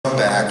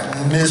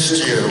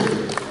Missed you.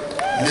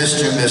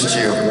 Missed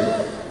you.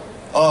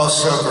 Oh,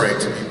 so great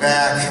to be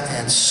back,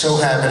 and so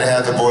happy to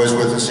have the boys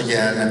with us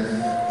again.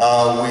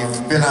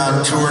 We've been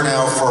on tour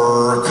now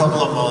for a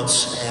couple of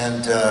months,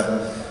 and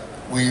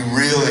we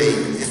really,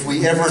 if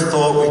we ever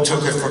thought we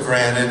took it for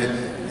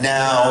granted,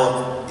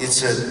 now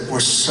we're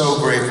so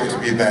grateful to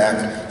be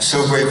back,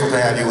 so grateful to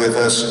have you with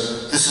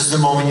us. This is the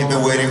moment you've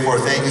been waiting for.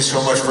 Thank you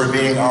so much for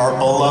being our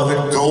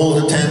beloved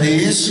gold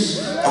attendees.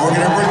 And we're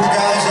gonna bring the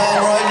guys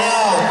on right now.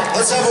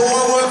 Let's have a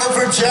warm welcome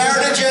for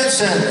Jared and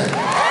Jensen.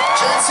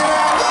 Jensen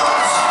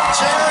Ackles,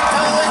 Jared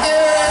Padalecki.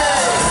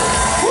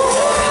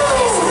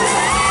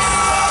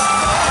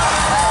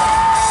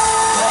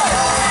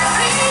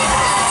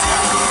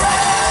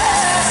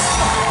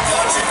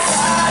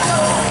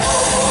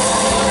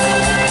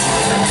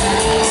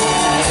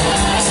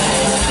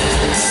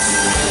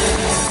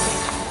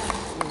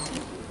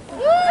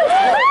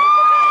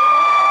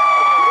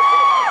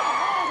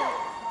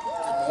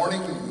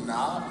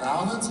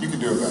 You can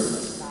do it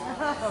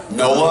better.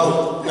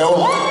 NOLA?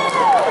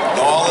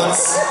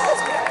 Nolans?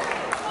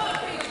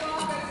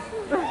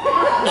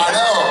 I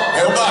know!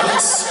 Hail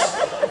Buckets!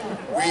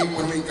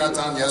 When we got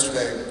done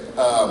yesterday,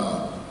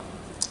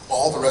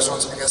 all the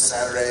restaurants, I guess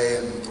Saturday,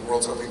 and the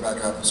world's opening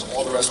back up, so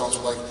all the restaurants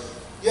were like,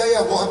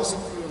 yeah, we'll have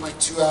something for you in like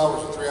 2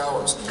 hours or 3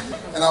 hours.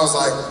 And I was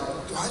like,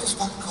 do I just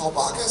fucking call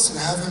Bacchus and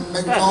have him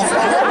make a call for me?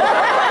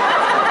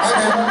 Hey,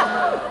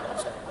 man.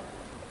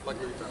 Like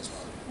your friends.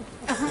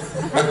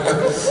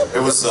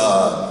 It was,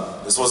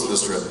 this wasn't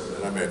this trip,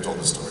 and I may have told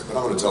this story, but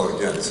I'm going to tell it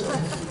again. So,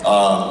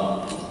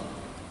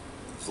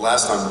 the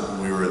last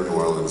time we were in New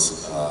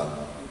Orleans,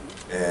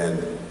 and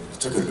I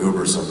took an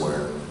Uber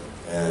somewhere,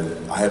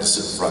 and I had to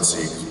sit in the front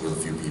seat with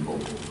a few people,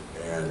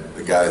 and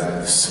the guy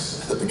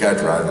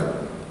driving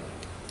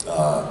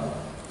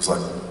was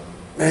like,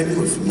 man, you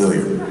look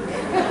familiar.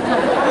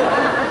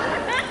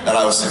 And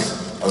I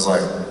was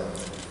like,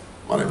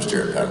 my name's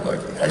Jared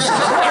Padalecki,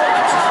 actually.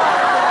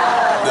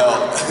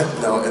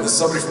 No, and there's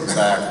somebody from the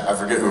back, I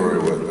forget who we were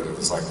with, but it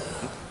was like,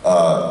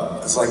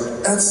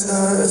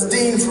 that's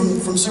Dean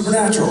from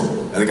Supernatural.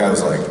 And the guy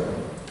was like,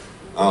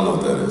 I don't know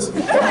what that is.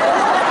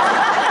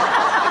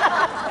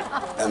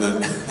 And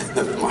then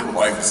my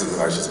wife was in the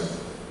car, she said,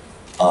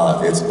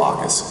 it's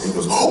Bacchus. And he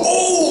goes,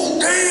 oh,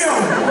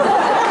 damn!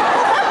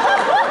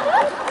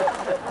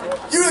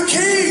 You're the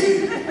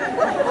king!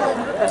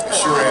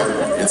 Sure am.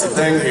 It's a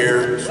thing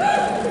here.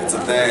 It's a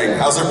thing.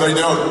 How's everybody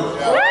doing?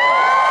 Yeah.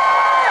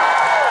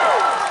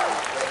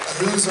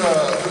 Who's a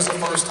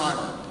first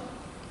timer?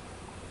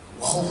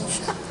 Holy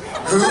shit.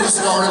 Who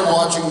started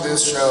watching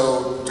this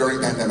show during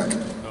pandemic?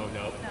 Oh,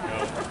 no.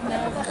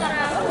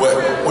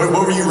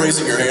 What were you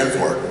raising your hand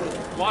for?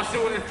 Watched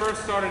it when it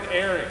first started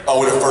airing. Oh,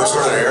 when it first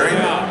started airing?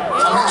 Yeah.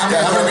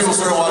 How many people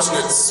started watching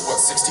it, what,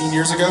 16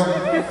 years ago?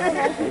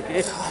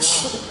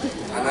 Gosh.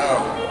 I know.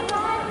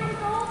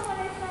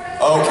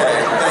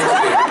 Okay, thank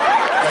you.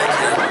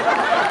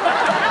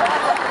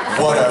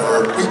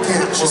 Whatever. We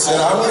can't. She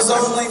said, I was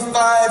only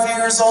 5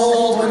 years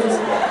old when...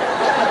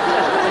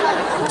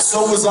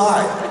 So was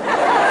I.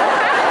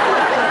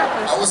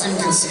 I wasn't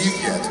even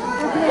conceived yet.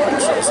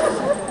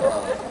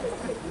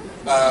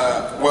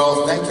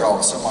 Well, thank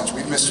y'all so much.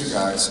 We missed you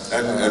guys.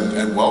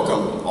 And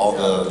welcome all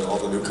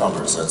the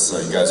newcomers. That's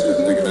you guys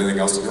couldn't think of anything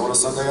else to do on a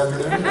Sunday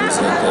afternoon? Is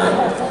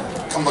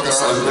that, come look at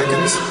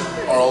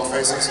our old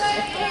faces.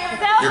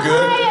 You're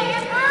good?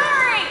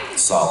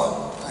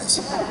 Solid. Nice.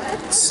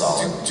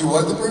 Solid. Do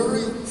what at the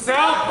brewery?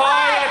 South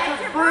by at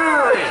the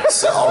brewery.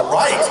 All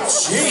right.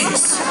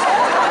 Jeez.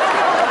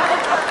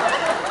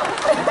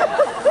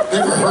 They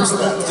rehearsed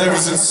that. That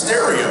was in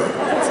stereo.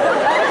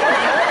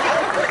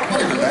 I'm not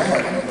even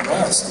mad. I'm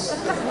impressed.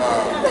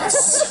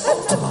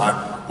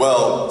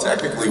 Well,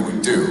 technically we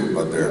do,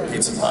 but they're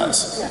pizza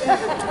pies.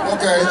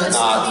 Okay, that's...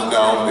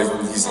 No,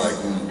 he's like,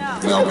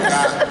 no,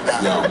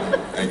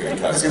 ain't gonna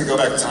cut He's gonna go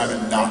back in time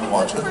and not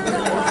watch it.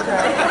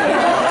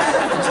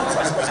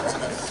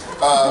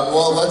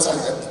 Well, let's,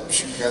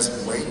 shoot, you guys have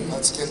been waiting.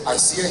 I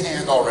see a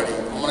hand already.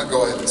 I'm gonna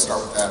go ahead and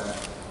start with that.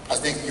 I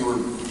think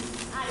you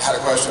had a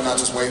question, not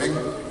just waving?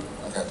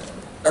 Okay.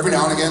 Every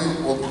now and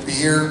again, we'll be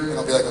here, and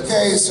I'll be like,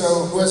 okay,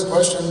 so who has a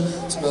question?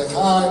 So I'll be like,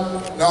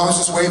 hi. No, I was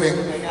just waving.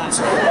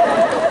 So,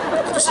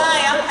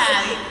 Hi, I'm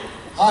Patty.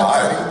 Hi,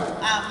 Patty.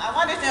 I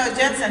wanted to know,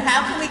 Jensen,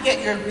 how can we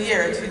get your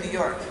beer to New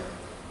York?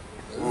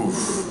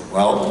 Oof.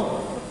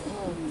 Well,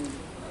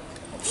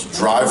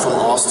 drive from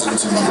Austin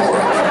to New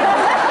York.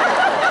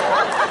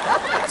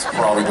 It's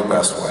probably the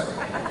best way.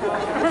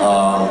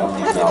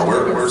 No,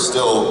 we're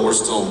still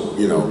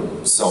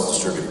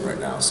self-distributing right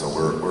now, so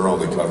we're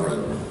only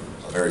covering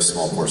a very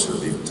small portion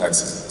of even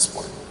Texas at this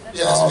point.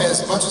 Yeah,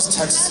 as much as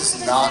Texas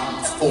is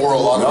not for a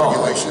lot of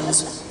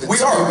regulations,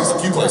 there's a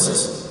few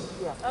places.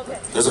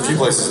 There's a few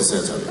places in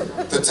San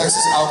Antonio. The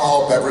Texas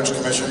Alcohol Beverage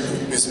Commission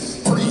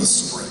is pretty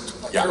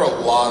strict. Like, there are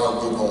a lot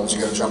of loopholes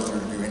you got to jump through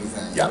to do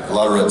anything. Yeah, a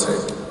lot of red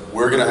tape.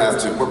 We're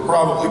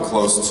probably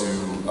close to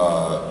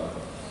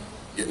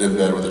getting in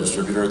bed with a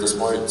distributor at this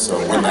point. So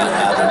when that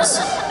happens,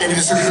 Any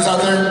distributors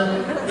out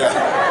there?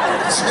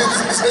 yeah. See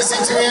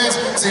 2 hands?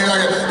 So you're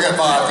like, we got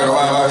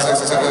 5, 6,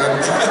 7,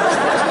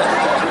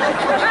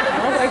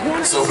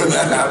 8. So when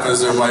that happens,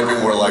 there might be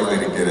more likely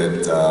to get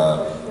it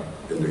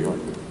in New York.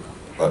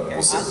 But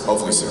we'll see.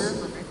 Hopefully soon.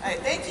 All right,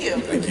 thank you.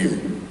 Thank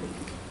you.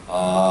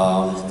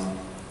 Oh,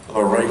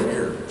 right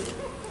here.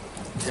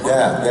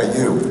 Yeah,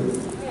 you.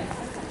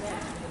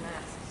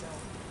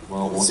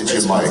 Well, we'll get you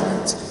a mic.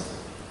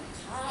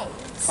 Hi.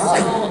 Hi.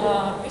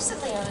 So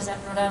recently I was at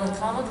Rhode Island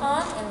Comic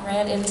Con and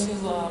ran into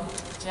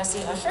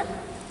Jesse Usher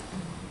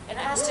and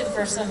asked him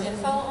for some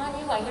info on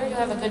you. I hear you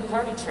have a good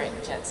party trick,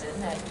 Jensen,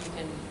 that you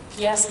can.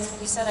 He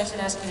said I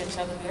should ask you to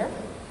chug a beer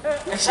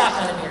or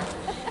shotgun a beer.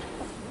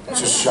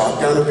 Just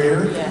shotgun a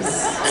beer?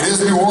 Yes. It is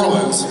New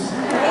Orleans. All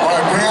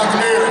right, bring out the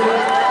beer. Do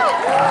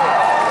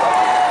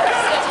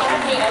you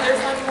have any other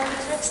fun party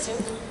tricks too?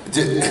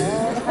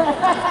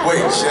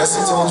 Wait,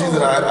 Jesse told you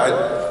that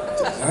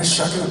did I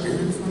shotgun a beer?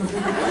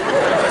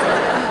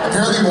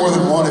 Apparently more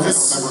than one if you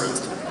don't remember it.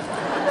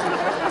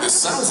 This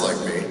sounds like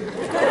me.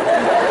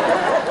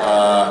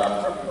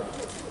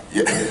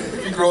 Yeah.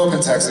 If you grow up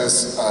in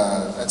Texas,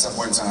 at some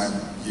point in time,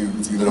 you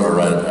Bit of a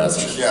rite of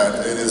passage. Yeah,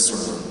 it is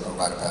sort of a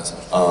rite of passage.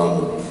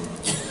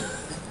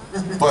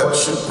 But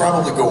should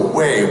probably go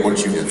away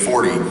once you hit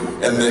 40,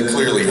 and it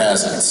clearly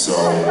hasn't, so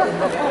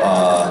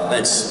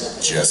thanks,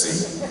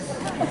 Jesse.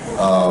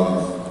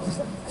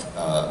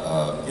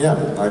 Yeah,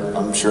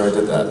 I'm sure I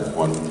did that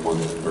once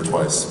or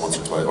twice,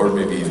 or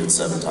maybe even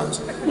 7 times.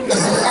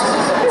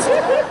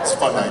 It's a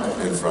fun night.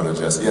 In front of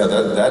Jesse. Yeah,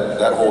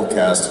 that whole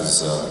cast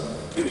is a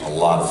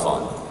lot of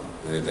fun.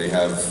 They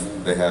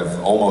have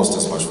almost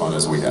as much fun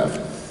as we have,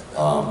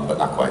 but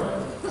not quite.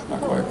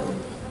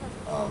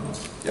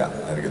 Yeah, I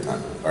had a good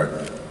time. All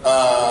right.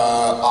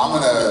 I'm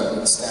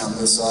gonna stay on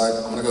this side.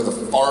 I'm gonna go the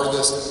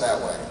farthest that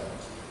way.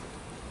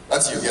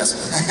 That's you, yes.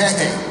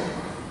 Hey.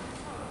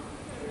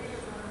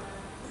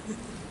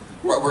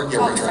 We're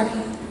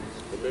trying.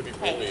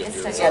 Hey,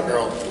 it's What's up,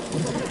 girl?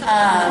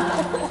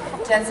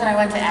 Jensen, I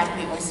went to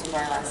Acme Oyster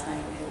Bar last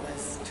night.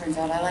 Turns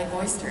out I like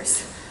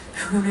oysters.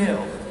 Who knew?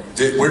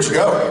 Where'd you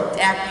go?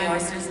 Acme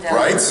Oysters down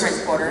Right? in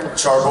Prince Quarter.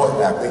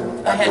 Charboiled,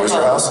 Acme Oyster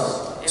both. House.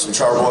 Some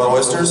charboiled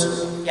oysters?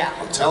 Yeah.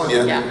 I'm telling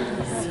you. Yeah.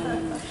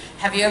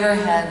 Have you ever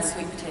had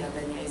sweet potato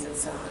beignets?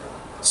 It's so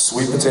good.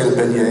 Sweet potato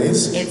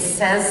beignets? It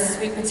says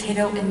sweet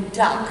potato and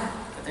duck,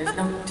 but there's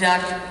no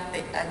duck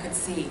that I could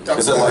see.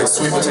 Is it like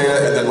sweet potato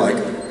and then like...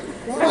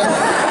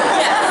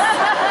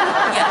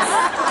 Yes.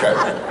 Okay.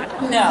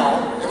 No,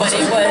 but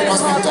it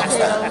Must was. be duck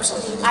fat or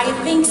something. I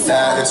think so.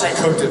 It's but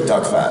cooked in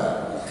duck fat.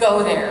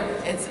 go there.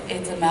 It's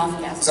a mouth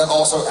Is gas. that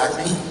also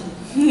Acme?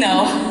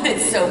 No,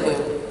 it's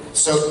Sobu.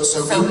 So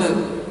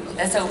Sobu.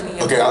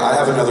 S-O-B. Okay, I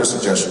have another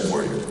suggestion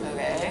for you.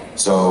 Okay.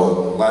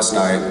 So last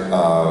night,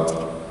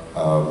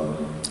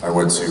 I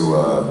went to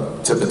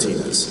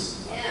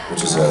Tipitina's,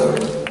 which is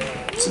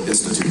it's an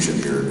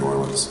institution here in New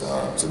Orleans.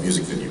 It's a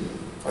music venue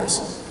place.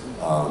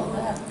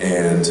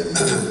 And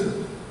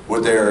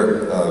went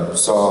there,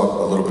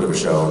 saw a little bit of a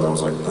show, and I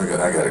was like,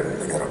 I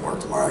gotta work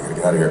tomorrow, I gotta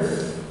get out of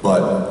here.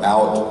 But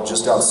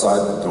just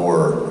outside the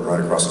door, right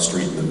across the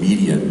street, in the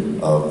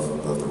median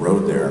of the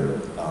road there,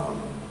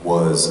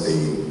 was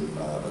a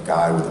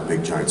guy with a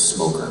big giant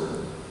smoker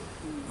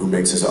who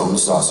makes his own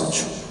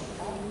sausage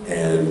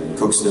and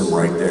cooks them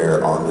right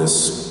there on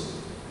this,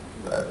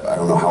 I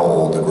don't know how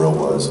old the grill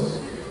was.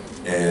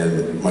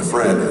 And my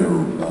friend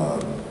who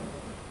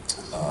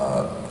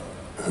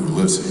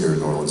lives here in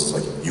New Orleans is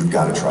like, you've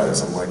got to try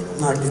this. I'm like,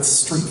 it's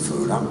street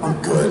food, I'm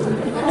good.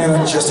 And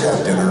I just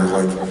had dinner,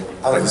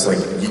 he's like,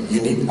 you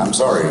need, I'm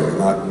sorry,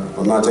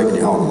 I'm not taking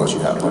you home unless you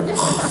have. I'm like,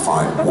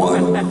 fine,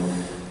 one.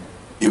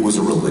 It was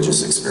a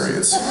religious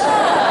experience.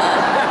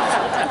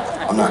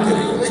 I'm not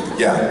kidding.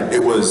 Yeah,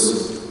 it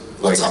was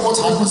like... What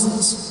time was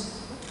this?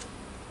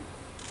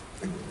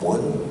 Like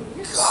 1?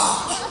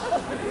 Gosh.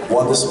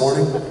 1 this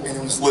morning? And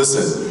it was...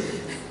 Listen,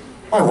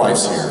 my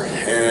wife's here,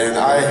 and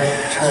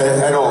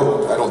I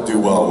don't do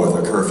well with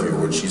a curfew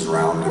when she's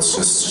around. It's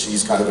just,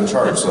 she's kind of in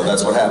charge, so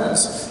that's what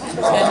happens.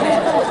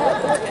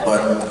 But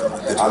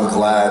I'm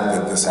glad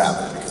that this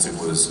happened, because it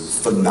was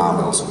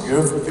phenomenal. So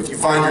if you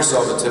find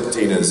yourself at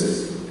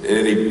Tipitina's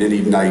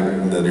any night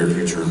in the near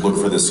future, look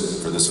for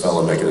this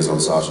fella making his own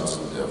sausage.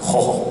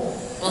 Oh.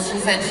 Well, she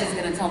said she's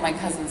going to tell my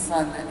cousin's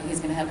son that he's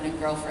going to have a new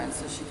girlfriend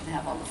so she can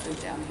have all the food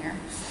down here.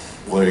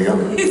 Well, there you go.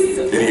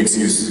 Any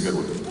excuse is a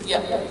good one.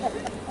 Yep.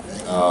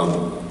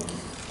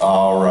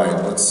 All right,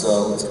 let's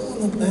go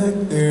in the back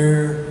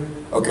there.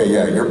 Okay,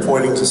 yeah, you're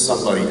pointing to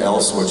somebody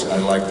else, which I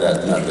like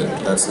that method.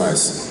 That's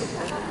nice.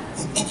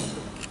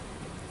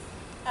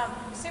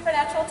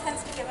 Supernatural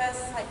tends to give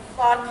us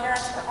flawed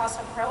parents but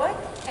also heroic,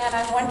 and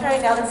I'm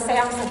wondering, now that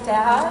Sam's a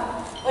dad,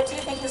 what do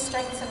you think his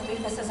strengths and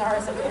weaknesses are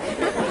as a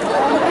parent?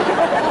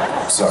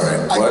 Sorry,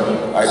 what?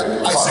 I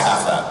caught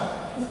half that.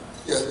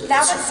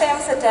 Now that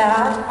Sam's a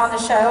dad on the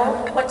show,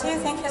 what do you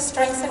think his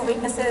strengths and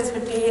weaknesses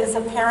would be as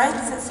a parent,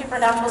 since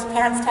Supernatural's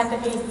parents tend to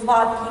be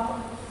flawed people?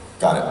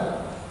 Got it.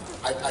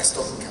 I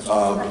still can catch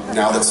up.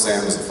 Now that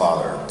Sam is a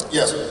father,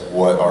 Yes.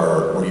 what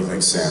do you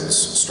think Sam's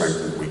strengths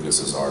and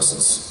weaknesses are,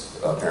 since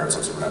parents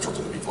on Supernatural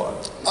tend to be flawed?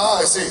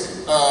 I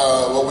see.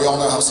 Well, we all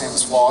know how Sam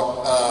is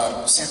flawed.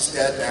 Sam's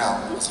dead now,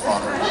 his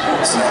father.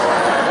 So,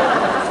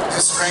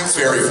 his strengths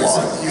Very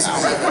flawed. He's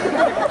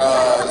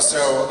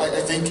so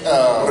I think...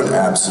 What an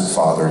absent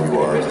father you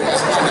are.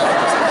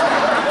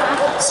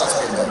 Sucks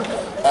being dead.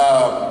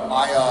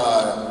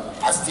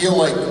 I feel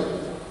like,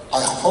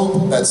 I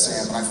hope that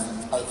Sam, and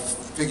I've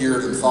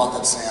figured and thought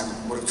that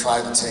Sam would have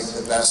tried to take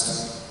the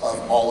best of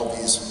all of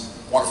these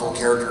wonderful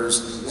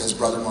characters, his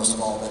brother most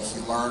of all, that he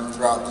learned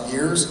throughout the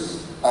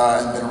years,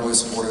 and been a really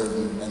supportive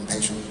and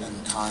patient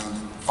and kind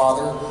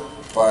father.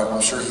 But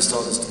I'm sure he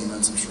still has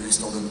demons. I'm sure he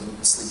still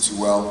didn't sleep too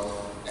well,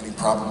 and he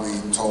probably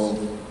told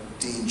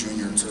Dean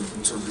Jr.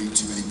 to read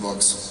too many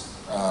books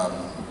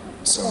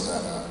so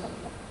that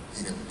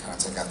he could kind of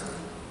take after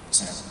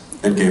Sam.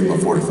 And gave him a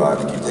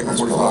 45 to keep Take him him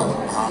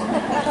 45.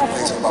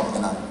 Thanks for bumping the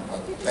number.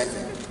 Thank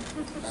you.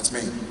 That's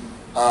me.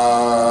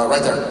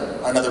 Right there.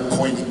 Another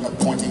pointing and a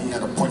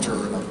pointer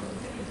and a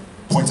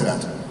pointed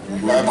at.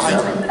 Behind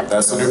you.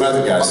 That's the new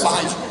method, guys.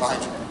 Behind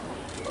you.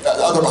 The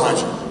other behind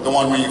you. The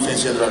one where you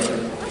face the other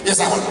direction. Yes,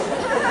 that one.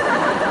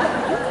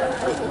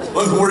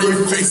 Look where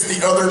you face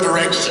the other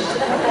direction.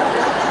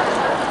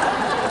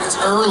 It's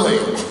early.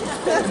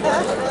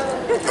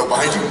 No,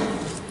 behind you.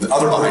 The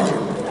other behind you.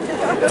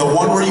 The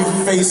one where you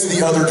face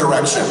the other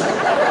direction.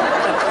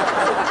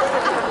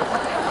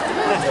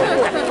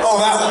 Oh,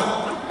 that one.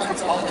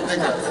 That's all I can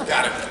think of.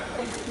 Got it.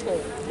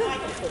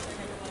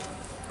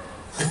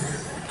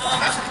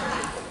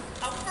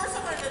 First I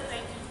wanted to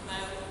thank you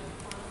both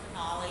for the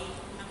finale.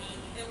 I mean,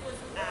 it was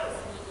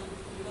absolutely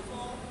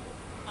beautiful.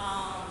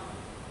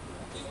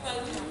 You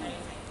both were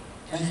amazing.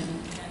 Thank you.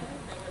 And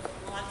there was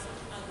lots of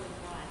ugly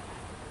crying.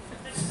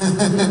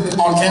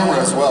 On camera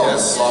as well.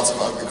 Yes. Lots of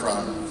ugly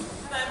crying.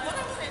 But what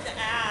I wanted to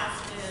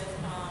ask is,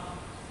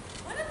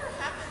 whatever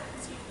happened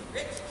to the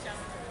rich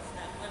jumpers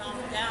that went off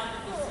down to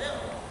Brazil?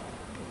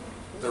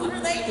 What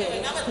are they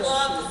doing? I would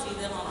love to see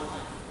them on a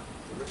hunt.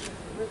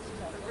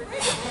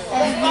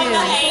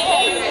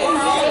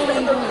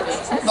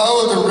 Oh,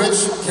 the rich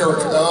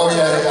character. Oh,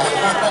 yeah.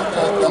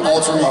 The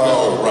alter ego.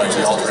 Oh, right,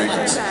 the alter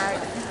egos.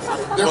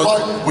 They're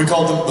probably, We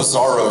called them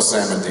Bizarro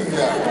Sam and Dean.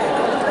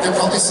 yeah. They're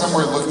probably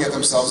somewhere looking at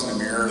themselves in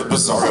the mirror. The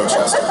Bizarro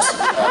Chesters.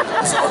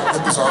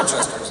 The bizarre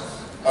Chesters.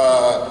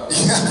 Yeah,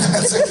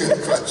 that's a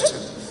good question.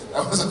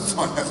 That was a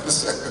fun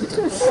episode.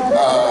 Yeah,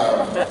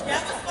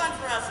 it was fun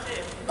for us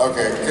too.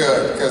 Okay,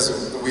 good, because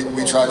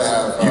we tried to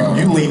have...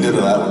 You leaned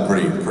into that one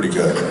pretty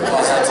good.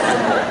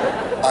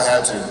 I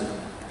had to.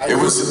 I knew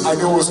it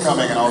was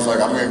coming, and I was like,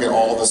 I'm going to get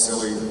all the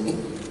silly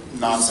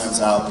nonsense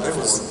out. You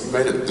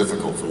made it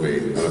difficult for me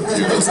to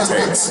do those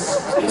takes.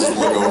 Just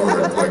look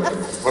over it, like,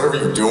 whatever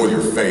you're doing with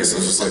your face, I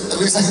was just like, At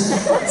least,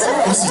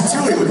 what's he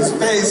doing with his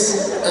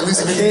face? at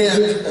least I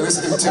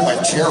didn't tip my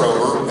chair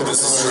over.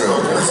 This is true.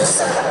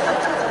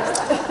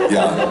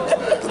 Yeah.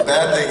 The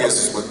bad thing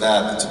is with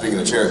that, the tipping of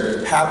the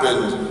chair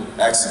happened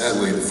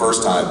accidentally the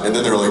first time, and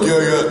then they were like,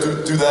 yeah,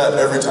 do that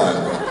every time.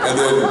 And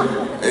then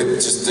it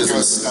just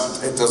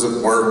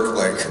doesn't work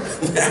like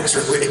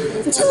naturally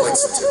to like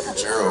tip your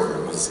chair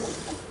over.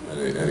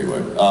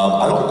 Anyway,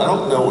 I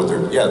don't know what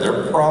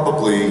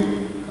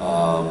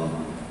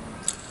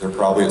they're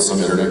probably at some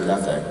internet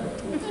cafe.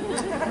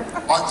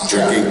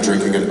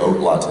 Drinking an oat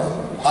latte.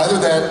 Either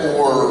that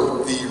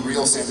or the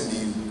real Sam and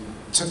Dean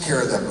took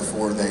care of them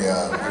before they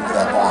went to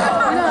that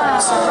bar.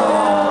 So,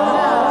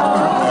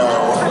 no.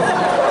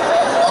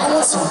 I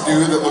want some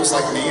dude that looks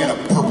like me in a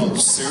purple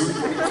suit.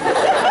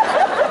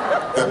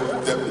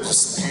 That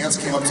just pants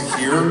came up to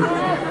here.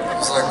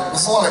 It's like,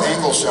 there's a lot of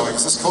ankles showing.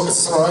 Is this cool? Is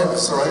this alright? Is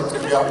this alright?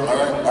 Yeah,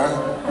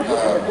 alright.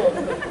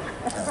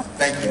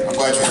 Thank you. I'm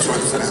glad you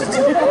enjoyed the finale.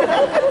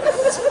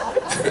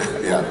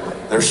 Yeah,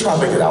 they're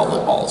shopping at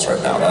outlet malls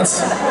right now. That's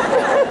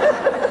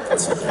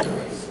what they're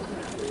doing.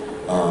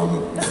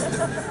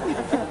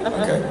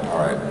 Okay, all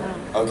right.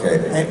 Okay,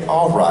 hey,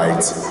 all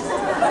right.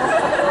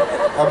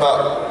 How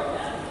about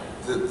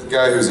the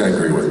guy who's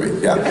angry with me?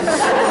 Yeah.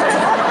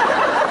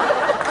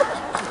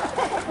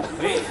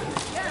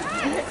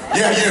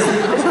 Yeah, you.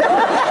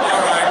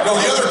 All right. No,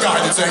 the other guy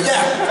that's saying,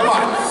 yeah, come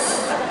on.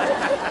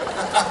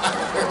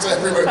 It's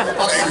everybody.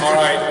 All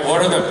right,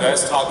 what are the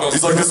best tacos?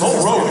 He's like, this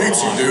whole row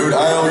hates you, dude.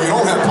 You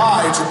don't have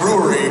pie at your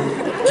brewery.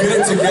 Get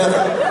it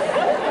together.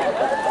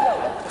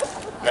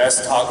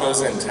 Best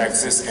tacos in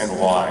Texas and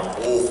why?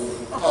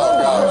 Oh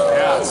gosh.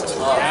 Yeah. That's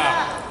tough.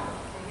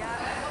 Yeah.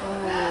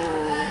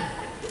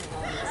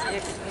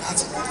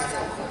 That's a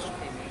difficult question.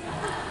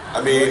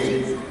 I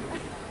mean,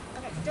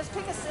 Just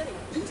pick a city.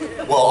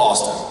 well,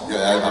 Austin.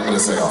 Yeah, I'm going to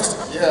say Austin.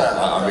 Yeah.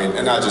 I mean,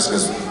 and not just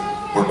because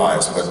we're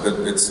biased, but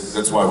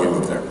that's why we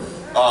moved there.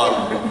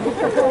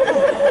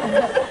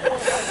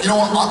 You know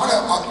what?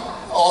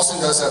 Austin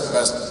does have the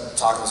best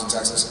tacos in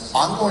Texas.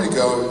 I'm going to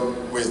go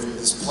with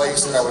this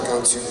place that I would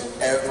go to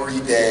every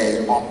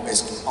day,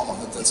 basically,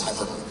 that's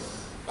hyperbole.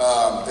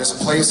 There's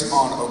a place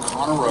on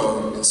O'Connor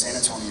Road in San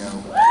Antonio,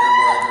 near where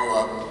I grew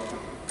up,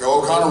 Go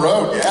O'Connor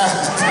Road, yeah.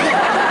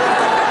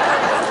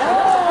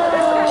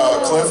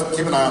 Cliff,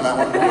 keep an eye on that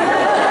one.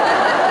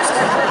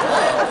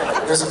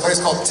 There's a place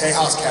called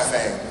Tejas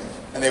Cafe,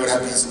 and they would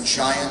have these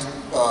giant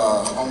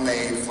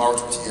homemade flour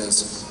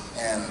tortillas,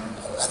 and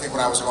I think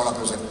when I was growing up,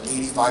 it was like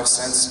 85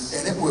 cents,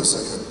 and it was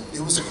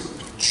like a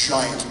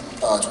giant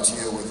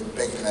tortilla with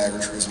bacon and egg or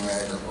chorizo and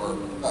egg or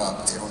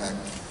potato and egg.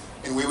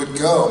 And we would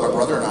go, my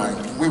brother and I,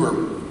 we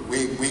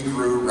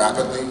grew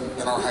rapidly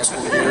in our high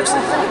school years.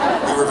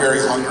 We were very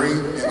hungry,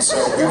 and so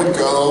we would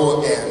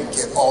go and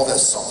get all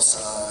this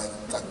salsa,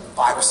 like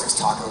 5 or 6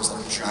 tacos that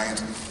were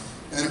giant, and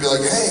then it'd be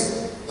like,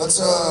 hey, let's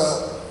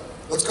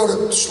go to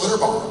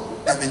Schlitterbahn.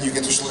 And then you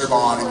get to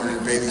Schlitterbahn and you're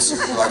in a bathing suit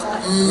and you're like,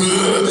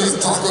 these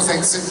taco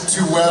things sit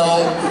too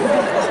well. I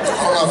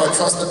don't know if I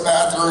trust the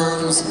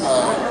bathrooms.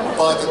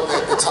 But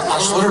the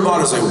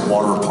Schlitterbahn is a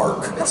water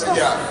park.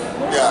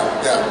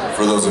 Yeah.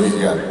 For those of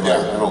you, I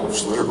don't,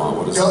 Schlitterbahn,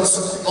 what is Yeah, it?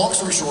 so long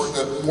story short,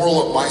 the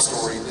moral of my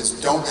story is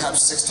don't have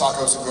 6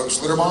 tacos and go to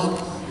Schlitterbahn,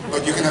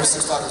 but you can have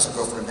 6 tacos and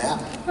go for a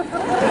nap. And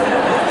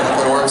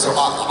go to work. So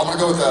I'm gonna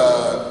go with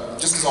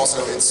just because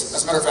also it's,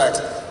 as a matter of fact,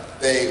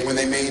 when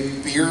they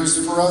made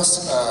beers for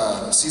us,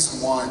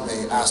 season 1,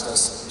 they asked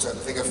us to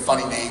think of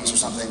funny names or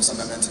something that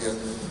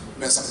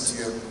meant something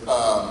to you.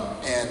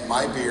 And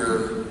my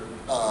beer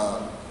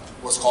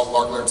was called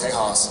Larkler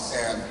Tejas,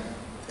 and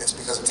it's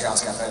because of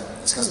Tejas Cafe.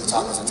 It's because of the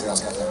tacos at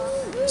Tejas Cafe.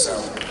 So,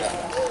 yeah.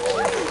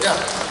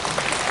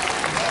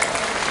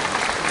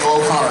 Go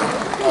O'Connor.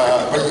 I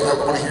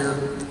want to hear,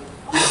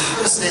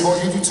 you stable,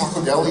 you do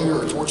Taco Deli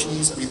or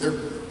Torchy's? I mean,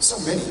 there's so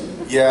many.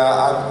 Yeah,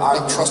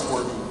 I'm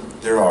trustworthy.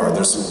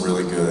 There's some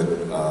really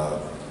good,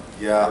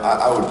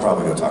 I would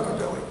probably go Taco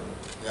Deli.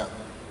 Yeah.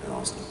 In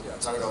Austin. Yeah,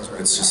 Taco Deli's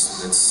great.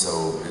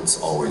 It's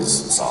always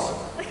solid.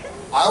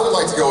 I would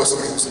like to go with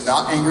somebody who's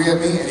not angry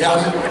at me. Anybody? Yeah.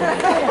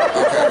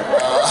 Okay.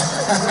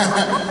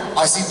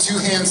 I see 2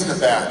 hands in the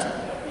back.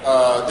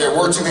 There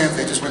were 2 hands,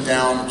 they just went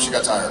down, she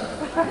got tired.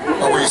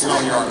 Or were you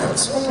smelling your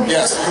armpits?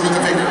 Yes, you with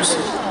the fingers.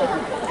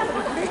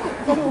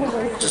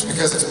 Just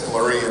because it's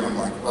blurry and I'm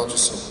like, well,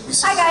 just so we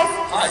see. Hi guys.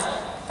 Hi.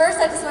 First,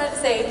 I just wanted to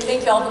say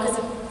thank y'all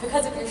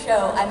because of your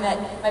show. I met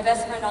my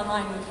best friend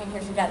online and we came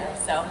here together.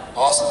 So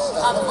awesome.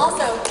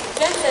 Also,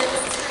 Jensen,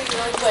 this is for you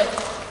really quick.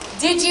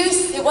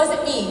 It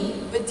wasn't me,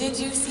 but did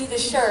you see the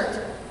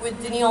shirt with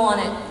Daniil on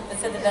it that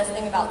said the best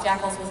thing about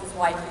Ackles was his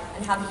wife,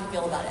 and how did you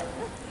feel about it?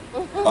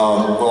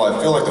 Well, I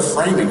feel like the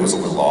framing was a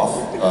little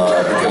off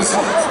because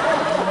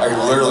I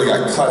literally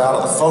got cut out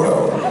of the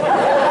photo,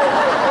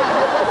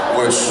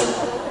 which,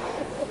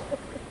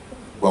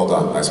 well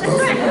done, I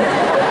suppose.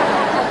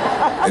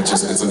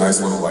 It's a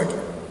nice little like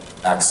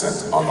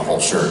accent on the whole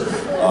shirt.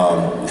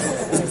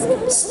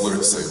 It's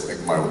literally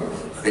saying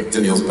like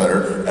Daniil's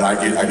better, and I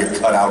get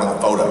cut out of the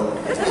photo.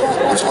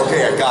 Which,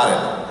 okay, I got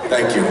it.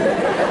 Thank you.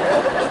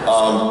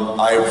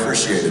 I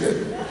appreciated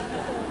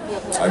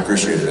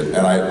it.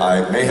 And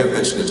I may have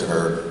mentioned it to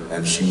her,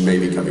 and she may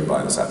be coming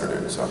by this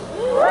afternoon. So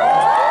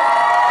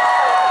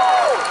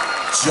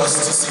just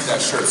to see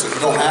that shirt. So if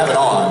you don't have it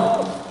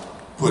on,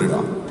 put it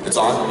on. It's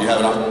on. You have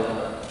it on.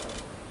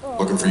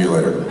 Looking for you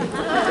later.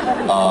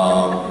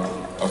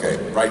 Okay,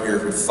 right here.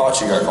 We thought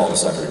you got called a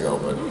second ago,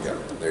 but yeah,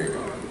 there you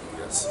go.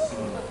 Yes.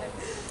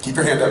 Keep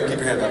your hand up. Keep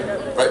your hand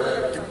up. Right.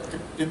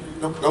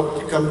 Nope.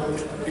 Keep coming.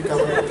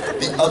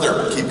 The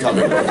other. Keep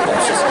coming.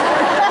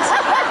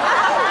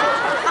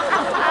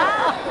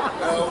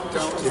 No,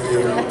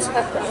 don't.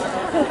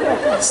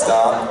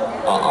 Stop.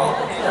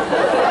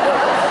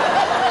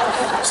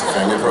 It's a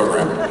family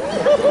program.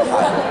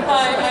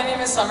 Hi, my name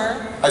is Summer.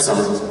 Hi,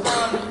 Summer.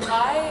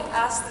 I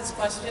asked this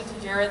question to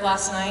Jared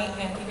last night,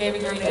 and he gave a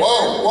great answer.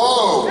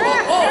 Whoa!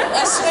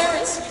 I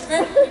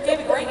swear, you gave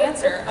a great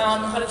answer,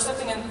 but it's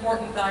something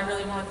important that I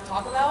really wanted to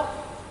talk about,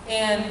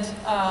 and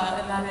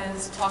that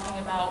is talking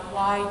about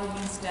why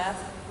Dean's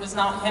death was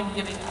not him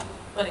giving up,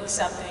 but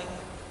accepting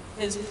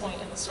his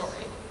point in the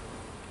story.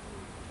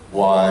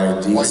 Why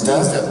Dean's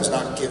death was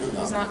not giving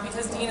up? It's not,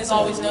 because Dean is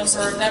always known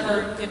for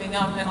never giving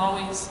up and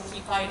always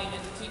keep fighting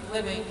and keep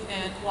living,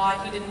 and why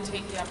he didn't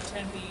take the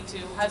opportunity to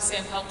have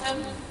Sam help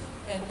him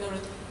and go to,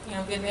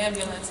 get an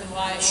ambulance, and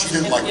why She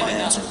didn't like my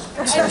answer.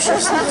 Are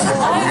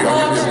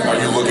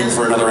you looking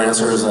for another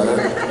answer? Is that it?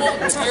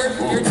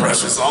 Well, you're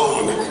precious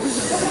own.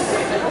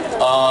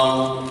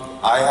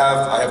 I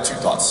have 2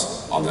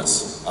 thoughts on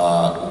this.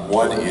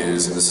 One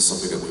is, and this is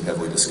something that we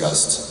heavily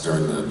discussed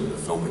during the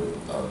filming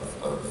of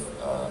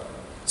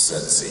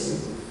said scene,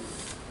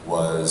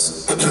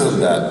 was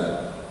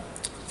that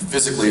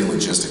physically and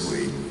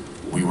logistically,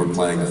 we were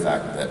playing the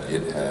fact that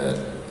it had,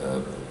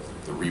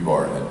 the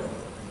rebar had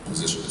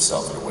positioned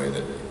itself in a way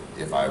that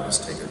if I was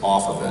taken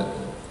off of it,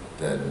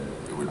 that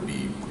it would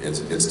be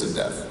instant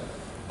death.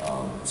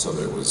 So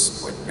that it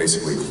was like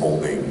basically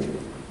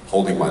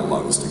holding my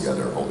lungs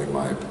together, holding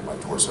my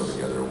torso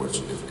together,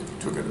 which if you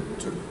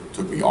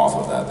took me off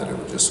of that, it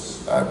would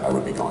just, I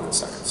would be gone in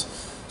seconds.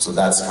 So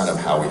that's kind of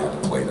how we had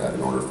to play that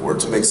in order for it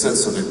to make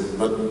sense, so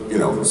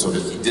that, so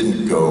that he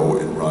didn't go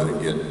and run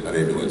and get an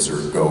ambulance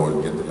or go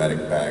and get the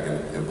medic bag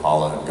and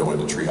Impala and go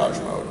into triage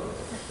mode.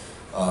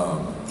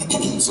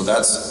 So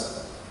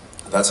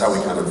that's how we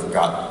kind of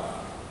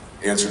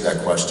answered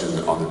that question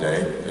on the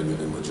day and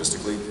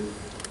logistically,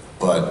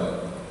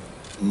 but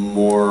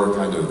more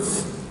kind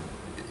of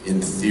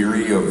in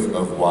theory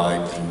of why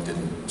Dean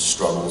didn't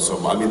struggle so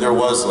much. I mean, there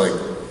was like,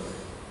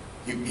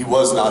 he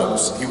was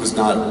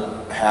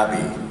not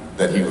happy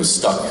that he was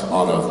stuck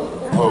on a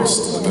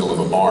post in the middle of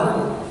a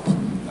barn.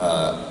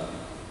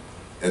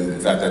 And in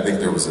fact, I think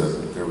there was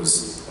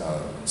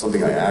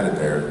something I added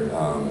there,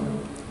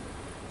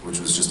 which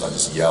was just, I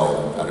just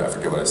yelled, I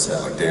forget what I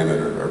said, like damn it,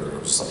 or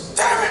just like,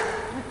 damn it!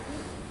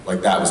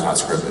 Like that was not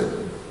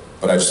scripted.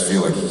 But I just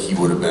feel like he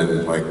would have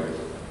been like,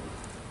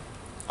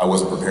 I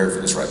wasn't prepared for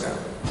this right now.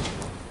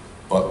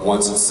 But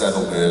once it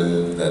settled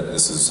in that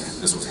this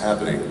was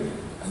happening,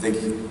 I think,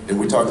 and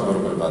we talked a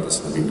little bit about this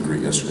in the meet and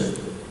greet yesterday,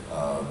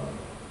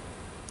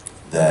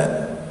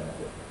 that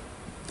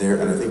there,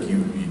 and I think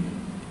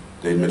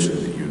they mentioned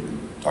that you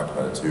talked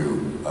about it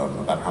too,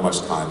 about how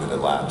much time had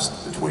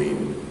elapsed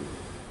between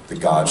the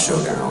God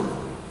showdown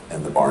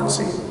and the barn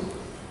scene.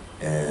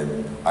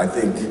 And I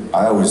think,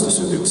 I always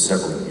assumed it was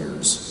several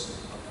years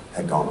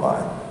had gone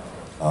by.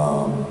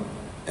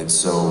 And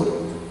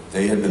so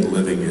they had been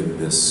living in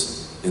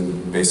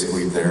in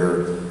basically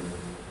their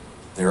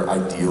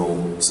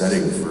ideal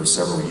setting for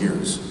several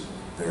years.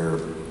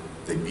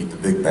 They beat the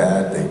big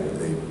bad,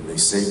 they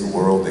saved the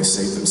world, they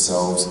saved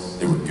themselves,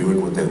 they were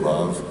doing what they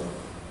love,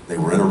 they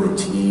were in a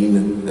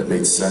routine that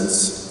made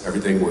sense.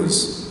 Everything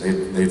was,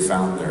 they'd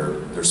found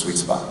their sweet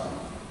spot.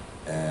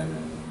 And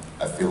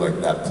I feel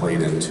like that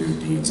played into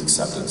Dean's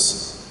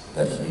acceptance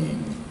that he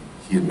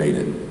had made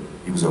it.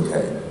 He was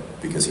okay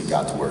because he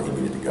got to where he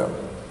needed to go.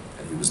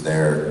 And he was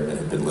there and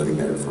had been living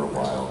there for a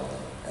while.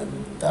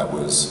 And that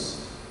was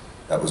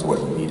what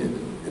he needed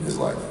in his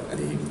life. And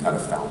he kind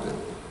of found it.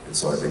 And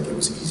so I think it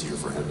was easier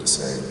for him to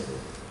say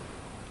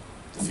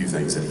the few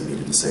things that he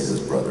needed to say to his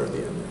brother at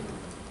the end.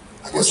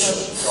 I guess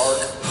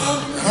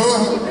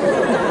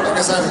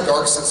I have a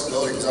dark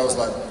sensibility because I was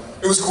like,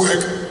 it was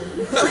quick.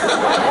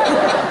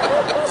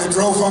 They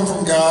drove home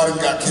from God and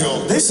got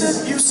killed. You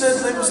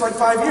said it was like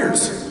 5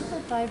 years.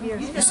 5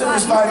 years. You said it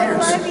was 5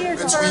 years. 5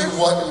 years. Between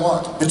what and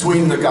what?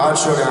 Between the God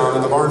showdown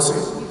and the barn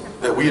scene.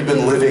 That we had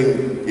been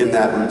living in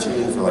that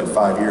routine for like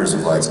 5 years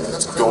of like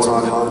going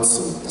on hunts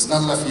and... That's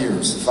not enough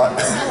years. All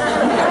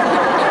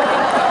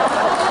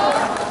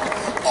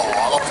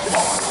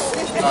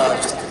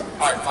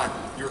right, fine.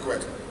 You were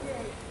quick.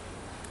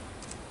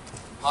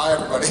 Hi,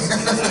 everybody.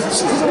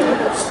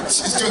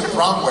 She's doing the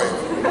prom wave.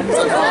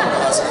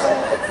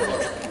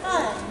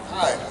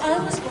 Hi. I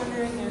was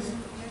wondering if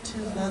you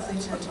two lovely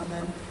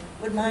gentlemen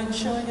would mind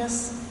showing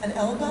us an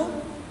elbow?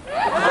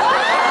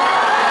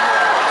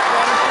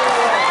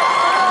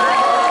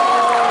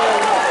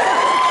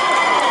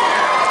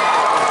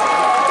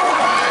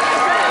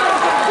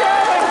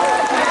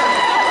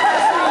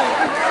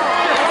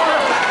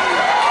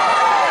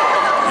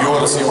 You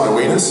want to see my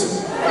weenus?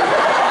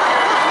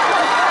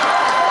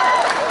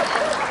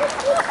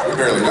 We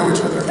barely know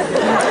each other.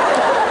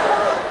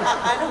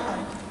 I don't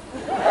mind.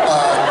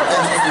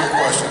 Thank you for your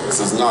question. This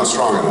is not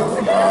strong enough.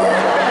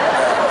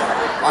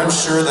 I'm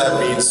sure that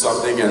means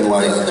something in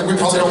like the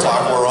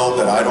TikTok world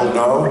that I don't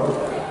know.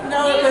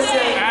 No, it was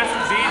Ask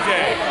DJ.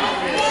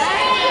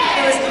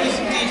 It was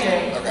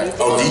DJ. Okay.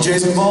 Oh,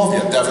 DJ's involved?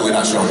 Yeah, definitely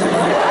not showing him.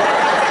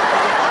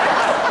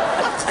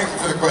 Thank you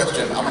for the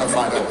question. I'm going to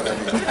find out what that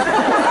means.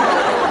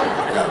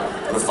 Yeah,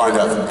 I'm going to find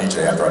out from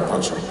DJ after I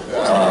punch him.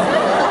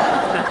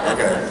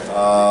 Okay.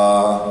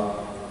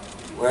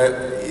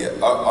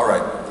 All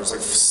right. There's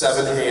like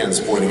 7 hands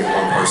pointing at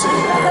one person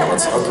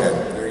over there.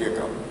 Okay, there you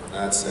go.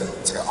 That's it.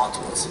 It's like an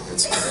octopus.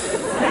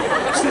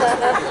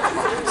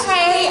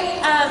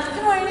 Hey,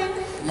 good morning.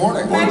 Good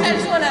morning. First, I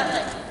just want to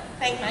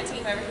thank my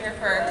team over here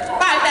for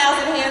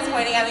 5,000 hands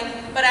pointing at me.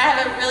 But I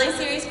have a really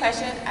serious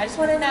question. I just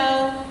want to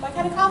know what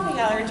kind of coffee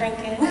y'all are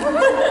drinking.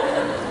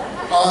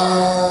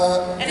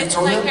 And it's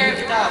my care of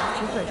the dog.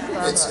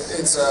 That's a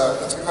good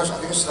question. I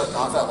think it's just a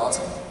non-fat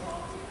latte.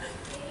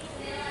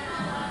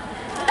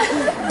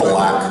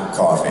 Black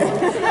coffee. Wait, you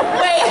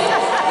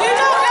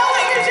don't know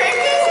what you're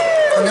drinking?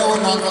 I know a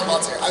non-fat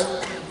latte.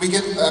 I've been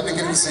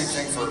getting the same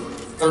thing for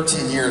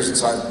 13 years, and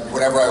so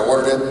whenever I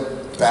ordered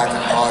it back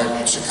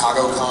in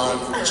Chicago Con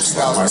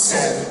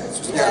 2010.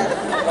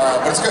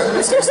 But it's good.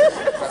 It's got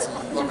some, a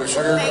little bit of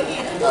sugar.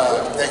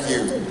 Thank you.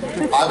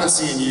 I've been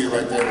seeing you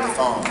right there with the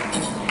phone.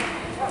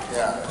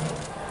 Yeah.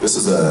 This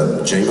is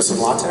a Jameson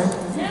latte?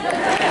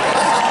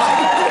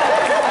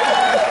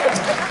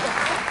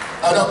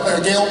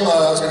 Gail, I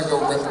was going to go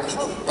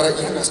but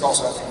you can ask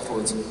also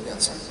afterwards. Yeah,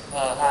 sorry.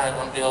 Hi,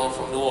 I'm Bill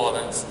from New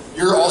Orleans.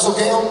 You're also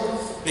Gail?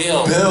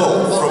 Bill.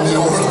 Bill from New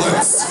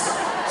Orleans.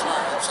 Sorry,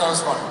 that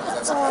was funny.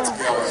 That's Gail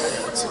right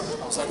there.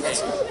 I was like,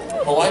 that's...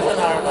 My wife and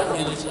I are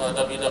huge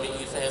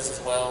WWE fans as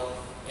well,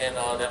 and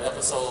that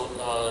episode,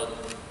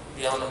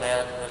 Beyond the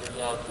Mat, when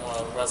he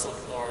wrestled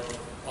or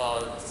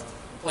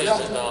played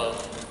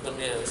with the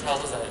Miz, how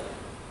was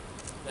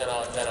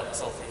that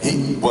episode for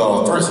you?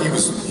 Well, first he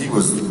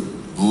was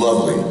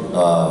lovely.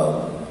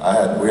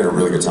 We had a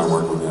really good time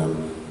working with him.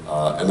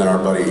 And then our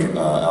buddy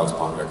Alex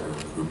Pondek,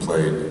 who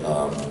played,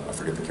 I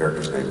forget the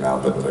character's name now,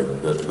 but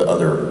the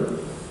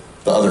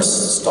other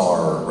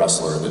star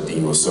wrestler that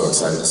Dean was so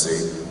excited to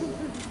see.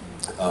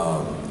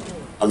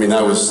 I mean,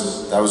 that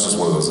was just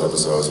one of those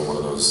episodes and one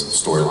of those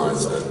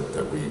storylines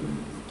that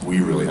we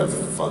really have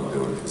fun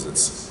doing, because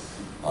it's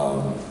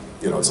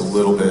it's a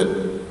little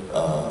bit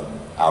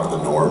out of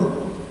the norm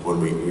when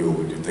we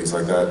do things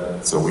like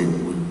that. So we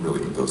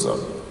really eat those up.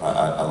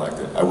 I liked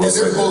it. I will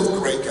say they're both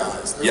great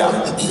guys. They're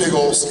both big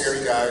old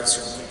scary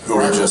guys who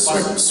are just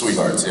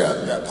sweethearts.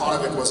 Yeah. Yeah.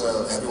 Padalecki was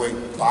a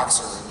heavyweight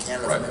boxer in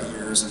Canada for many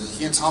years, and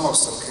he and Tomo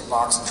still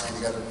kickbox and train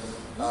together.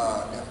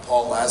 And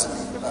Paul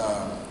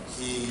Lazenby,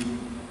 he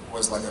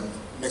was like a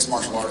mixed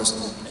martial artist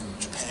in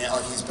Japan.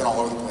 Like, he's been all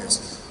over the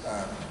place,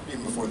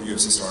 even before the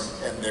UFC started.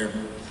 And they're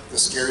the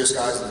scariest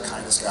guys and the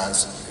kindest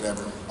guys you could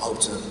ever hope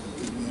to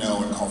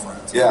know and call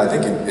friends. Yeah, I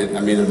think I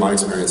mean, in my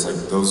experience,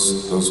 like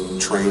those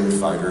trained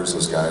fighters,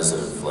 those guys that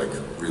have like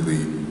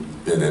really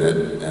been in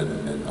it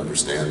and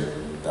understand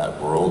that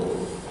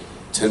world,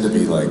 tend to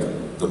be like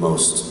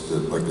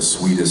the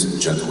sweetest,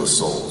 gentlest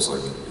souls.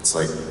 Like, it's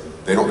like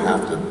they don't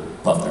have to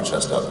puff their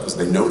chest up because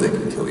they know they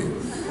can kill you.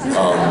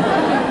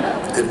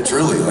 It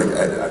truly, like,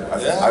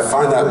 I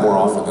find that more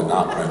often than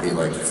not when I meet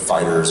like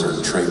fighters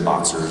or trained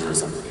boxers or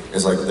something.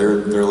 It's like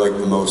they're like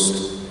the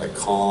most like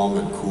calm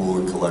and cool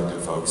and collected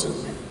folks, and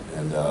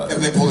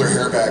they pull their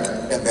hair back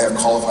and they have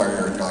cauliflower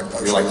hair, and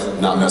you're like,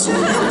 not messing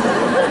with you.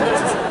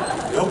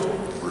 Nope.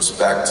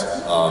 Respect.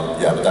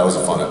 Yeah, but that was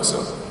a fun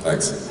episode.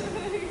 Thanks.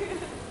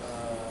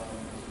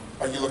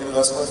 Are you looking at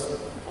us, Cliff?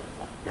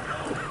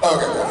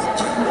 Okay.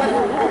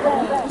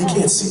 He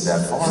can't see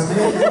that far,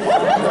 man.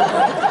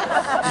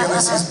 He only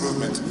sees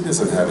movement. He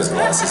doesn't have his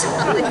glasses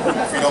on.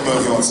 If you don't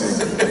move, you won't see.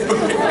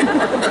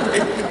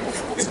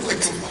 He's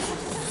like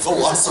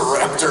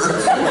Velociraptor.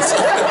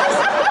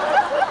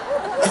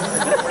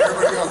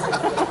 Wherever you go.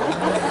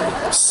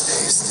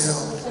 Stay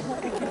still.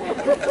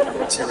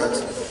 T-Rex.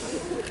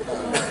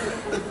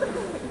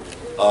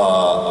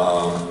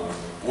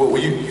 Well,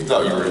 you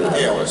thought you were in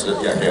Hale, wasn't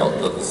it? Yeah, Hale.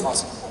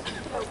 Awesome.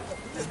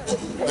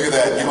 Look at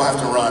that, you don't have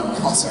to run.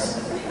 Oh, sorry.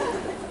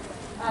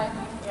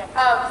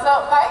 So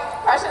my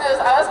question is,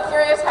 I was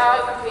curious how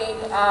you think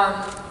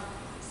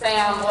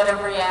Sam would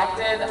have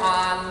reacted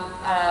on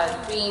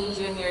Dean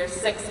Jr.'s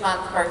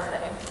 6-month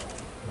birthday.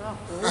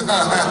 He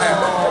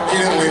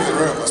didn't leave the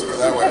room, let's put it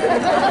that way.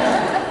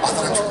 I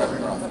thought I took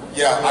memory wrong.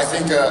 Yeah, I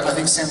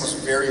think Sam was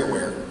very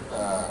aware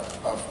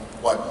of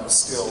what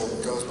still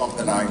goes bump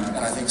the night,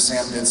 and I think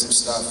Sam did some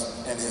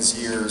stuff in his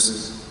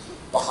years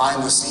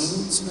behind the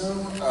scenes,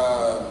 and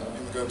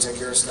go take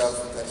care of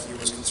stuff that he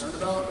was concerned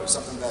about, or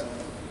something that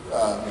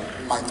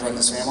might threaten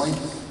his family.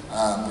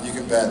 But you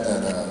can bet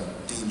that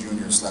Dean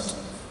Jr. slept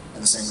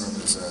in the same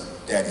room as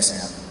Daddy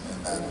Sam.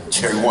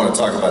 Jerry, you want to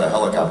talk about a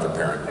helicopter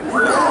parent?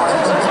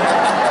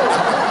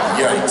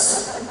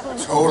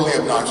 Yikes. Totally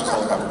obnoxious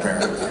helicopter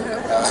parent.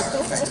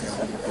 Thanks, Bill.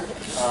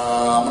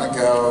 I'm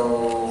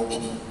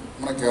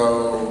gonna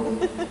go,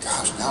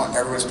 gosh, now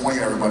everybody's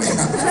pointing at everybody.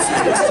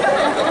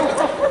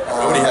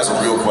 Nobody has a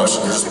real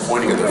question, they're just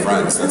pointing at their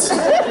friends.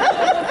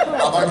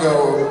 I'm gonna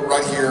go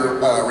right here,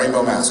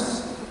 Rainbow Mask.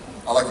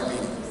 I like your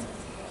beanie.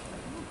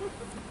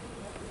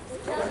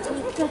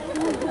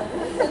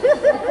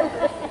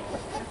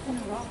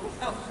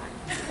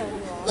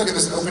 Look at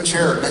this open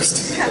chair next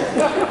to you.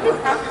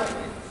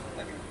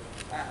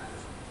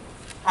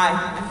 Hi.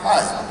 Hi.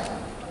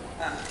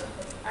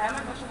 I have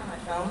my question on my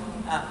phone.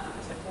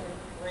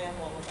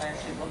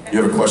 You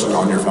have a question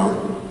on your phone?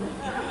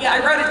 Yeah, I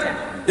wrote it down.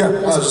 Yeah,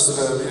 just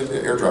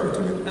airdrop it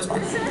to me. That's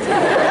fine.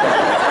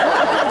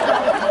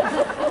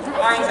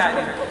 My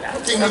anxiety really bad.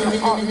 So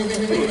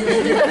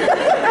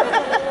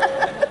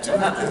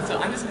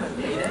I'm just going to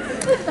read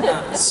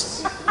it.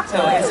 So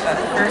I guess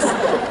first.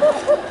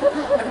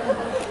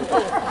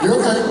 You're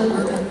okay.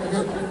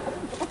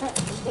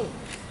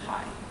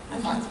 Hi.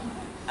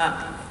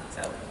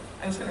 So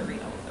I'm just going to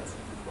read all of this.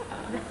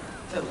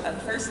 So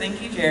first,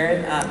 thank you,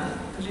 Jared,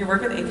 because your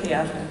work with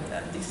AKF and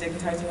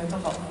destigmatizing mental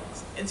health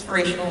is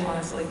inspirational,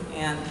 honestly,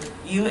 and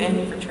you and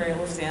your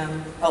portrayal of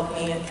Sam helped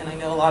me, and I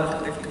know a lot of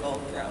other people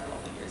throughout all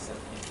the years, so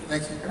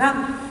thank you for that.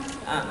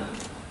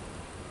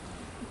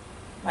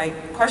 My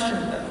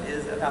question, though,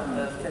 is about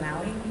the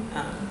finale.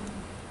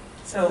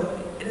 So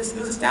it was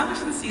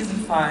established in season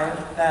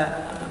 5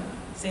 that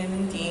Sam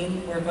and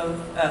Dean were both,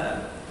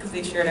 because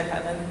they shared a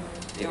heaven,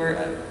 they were,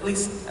 at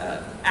least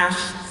Ash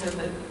said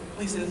that, at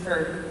least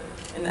inferred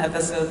in the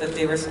episode, that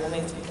they were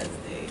soulmates because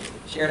they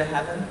shared a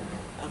heaven.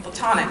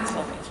 Platonic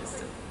soulmates, just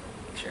to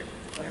make sure to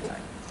clarify.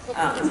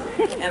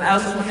 And I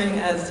was just wondering,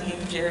 as you,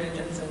 Jared and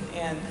Jensen,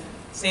 and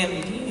Sam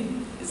and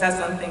Dean, is that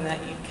something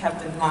that you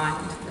kept in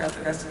mind throughout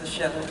the rest of the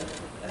show?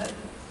 At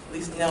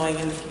least knowing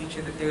in the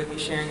future that they would be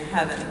sharing a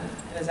heaven?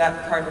 And is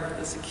that part of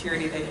the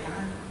security they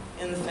had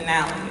in the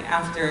finale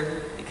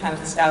after they kind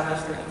of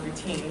established their own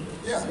routine?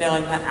 Yeah.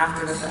 Knowing that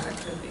after the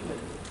fact that they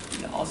would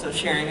be also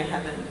sharing a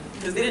heaven,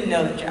 because they didn't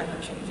know that Jack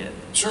would change it.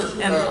 Sure.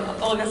 And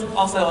I guess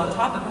also on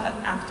top of that,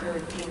 after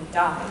Dean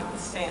died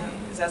with Sam,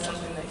 is that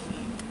something that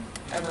he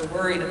ever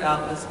worried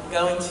about was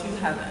going to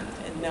heaven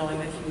and knowing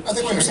that he would. I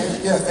think we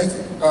understand. Yeah, thank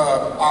you.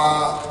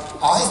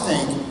 I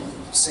think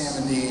Sam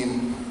and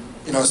Dean,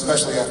 you know,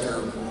 especially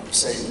after,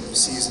 say,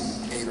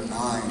 season 8 or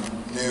 9,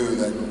 knew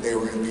that they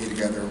were going to be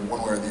together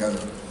one way or the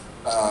other,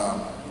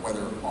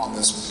 whether on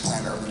this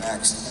planet or the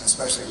next, and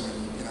especially when,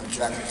 you know,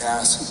 Jack and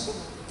Cass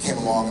came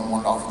along and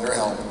wanted to offer their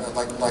help.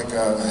 Like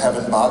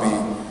Heaven Bobby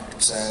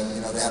said,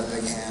 you know, they had a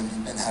big hand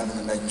in heaven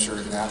and making sure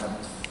it could happen.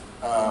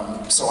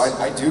 So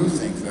I do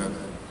think that,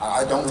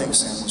 I don't think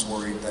Sam was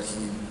worried that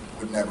he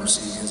would never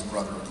see his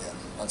brother again.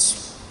 I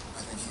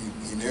think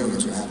he knew it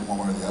was going to happen one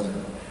way or the other.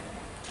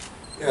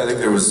 Yeah, I think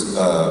there was, you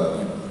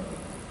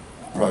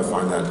probably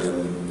find that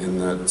in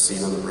that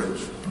scene on the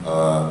bridge.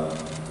 At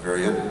the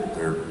very end,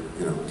 there,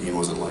 you know, Dean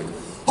wasn't like,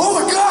 "Oh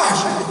my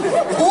gosh!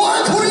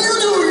 What? What are you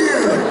doing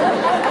here?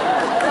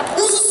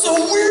 This is so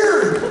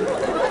weird!"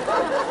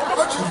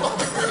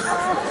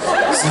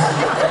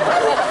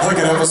 Like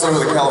an episode of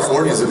the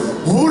Californians,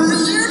 "What are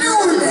you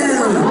doing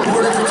here?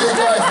 What did you take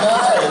like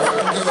that?"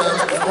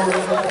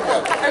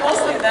 I will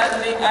say that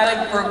I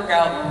like broke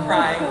out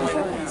crying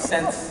when he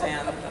sent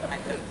Sam.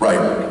 Right,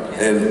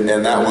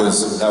 and that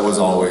was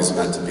always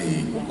meant to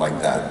be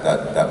like that.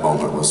 That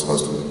moment was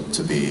supposed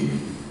to be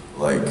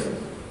like,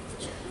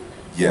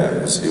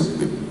 yeah,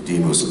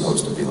 Dean was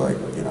supposed to be like,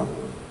 you know,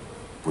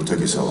 what took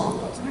you so long?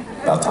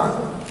 About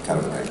time, kind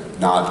of thing.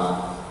 Not,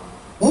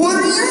 what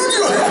are you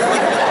doing?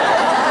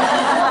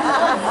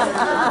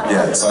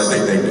 Yeah, so I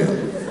think they knew.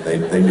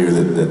 They knew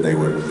that they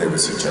would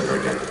see each other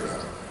again.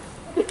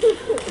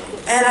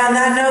 And on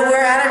that note,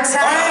 we're out of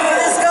time.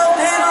 Let's go,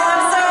 panel.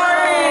 I'm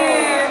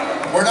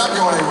sorry. We're not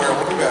going anywhere.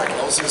 We'll be back.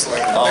 I'll see you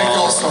later. Thank you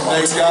all so much.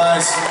 Thanks,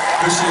 guys.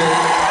 Appreciate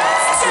it.